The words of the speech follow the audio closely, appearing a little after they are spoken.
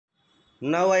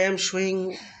Now I am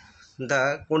showing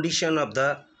the condition of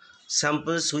the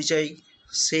samples which I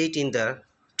set in the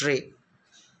tray.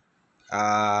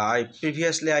 I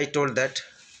previously told that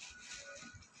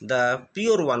the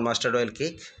pure one mustard oil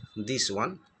cake, this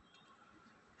one,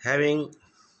 having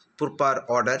proper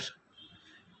order,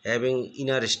 having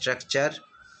inner structure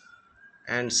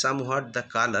and somewhat the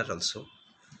color also,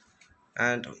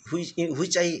 and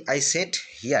which I set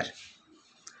here,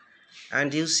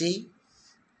 and you see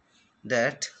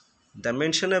that the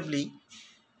mentionably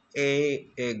a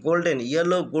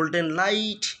golden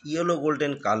light yellow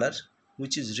golden color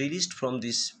which is released from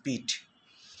this pit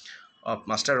of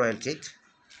mustard oil cake,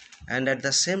 and at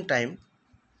the same time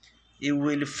you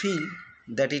will feel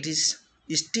that it is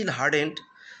still hardened,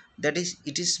 that is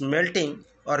it is melting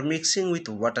or mixing with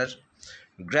water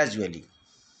gradually.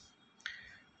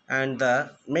 And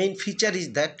the main feature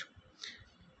is that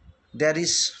there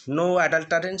is no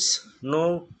adulterants,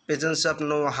 no presence of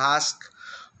no husk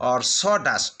or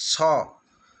sawdust,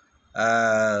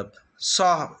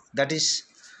 that is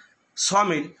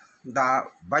sawmill, the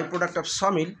byproduct of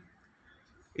sawmill,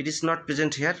 it is not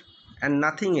present here, and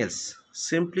nothing else,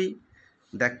 simply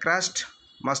the crushed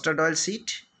mustard oil seed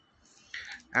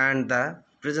and the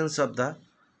presence of the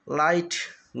light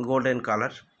golden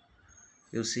color,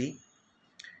 you see.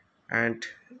 And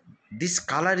this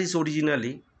color is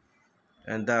originally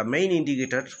and the main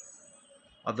indicator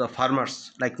of the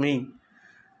farmers like me,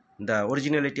 the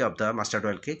originality of the mustard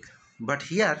oil cake. But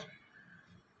here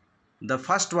the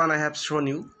first one I have shown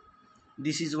you,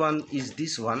 this one,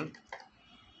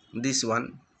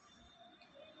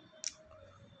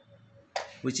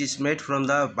 which is made from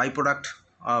the byproduct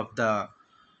of the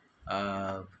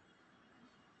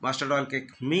mustard oil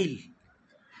cake meal,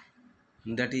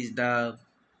 that is the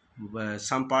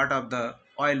some part of the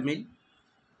oil meal.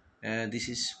 This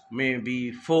is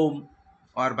maybe foam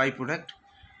or byproduct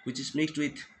which is mixed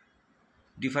with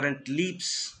different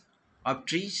leaves of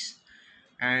trees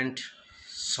and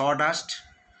sawdust,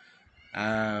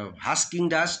 husking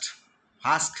dust,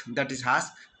 husk, that is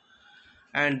husk,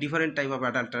 and different type of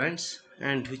adulterants,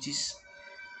 and which is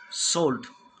sold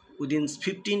within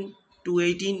 15 to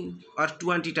 18 or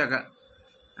 20 taka.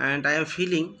 And I am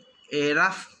feeling a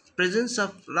rough presence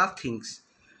of rough things.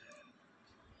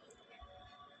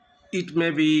 It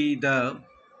may be the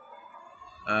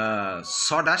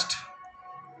sawdust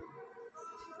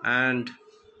and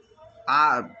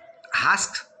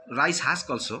husk, rice husk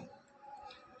also.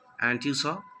 And you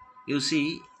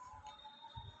see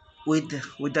with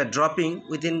the dropping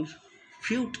within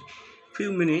few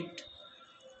minutes,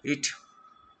 it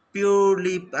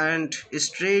purely and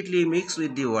straightly mixed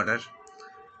with the water,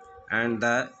 and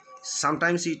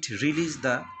sometimes it release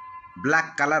the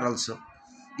black color also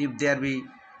if there be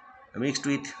mixed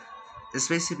with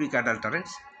specific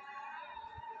adulterants.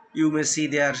 You may see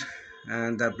there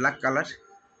the black color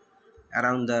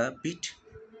around the pit.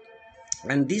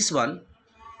 And this one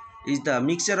is the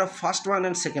mixture of first one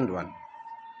and second one,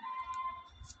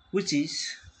 which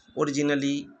is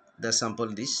originally the sample.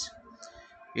 This,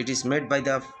 it is made by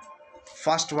the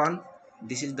first one,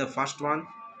 this is the first one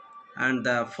and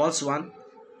the false one,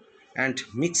 and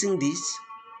mixing this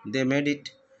they made it,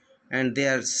 and they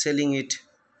are selling it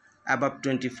above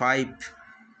 25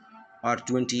 or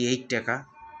 28 taka,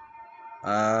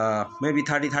 maybe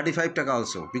 30-35 taka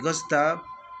also, because the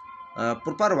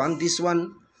proper one, this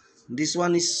one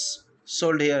is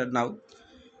sold here now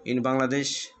in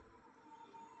Bangladesh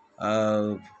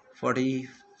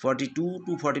 42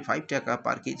 to 45 taka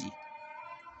per kg,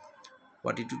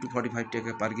 42 to 45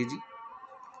 taka per kg.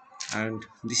 And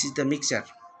this is the mixture,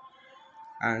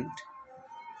 and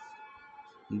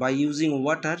by using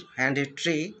water and a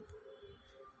tray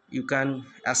you can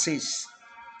assess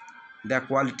the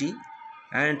quality,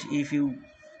 and if you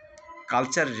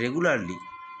culture regularly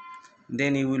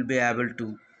then you will be able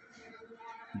to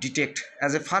detect.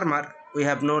 As a farmer, we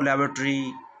have no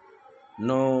laboratory,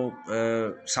 no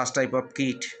such type of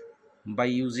kit. By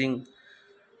using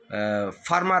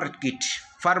farmer's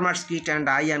kit and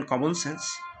eye and common sense,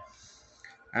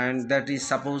 and that is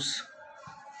suppose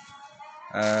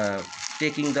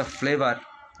taking the flavor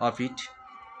of it.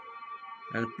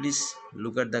 And please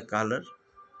look at the color,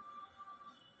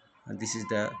 and this is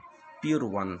the pure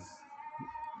one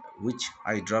which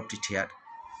I dropped it here.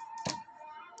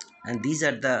 And these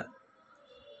are the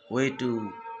way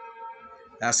to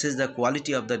assess the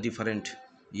quality of the different,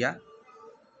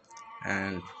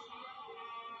 and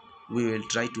we will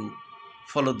try to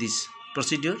follow this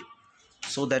procedure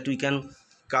so that we can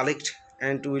collect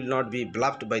and will not be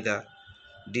bluffed by the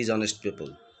dishonest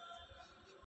people.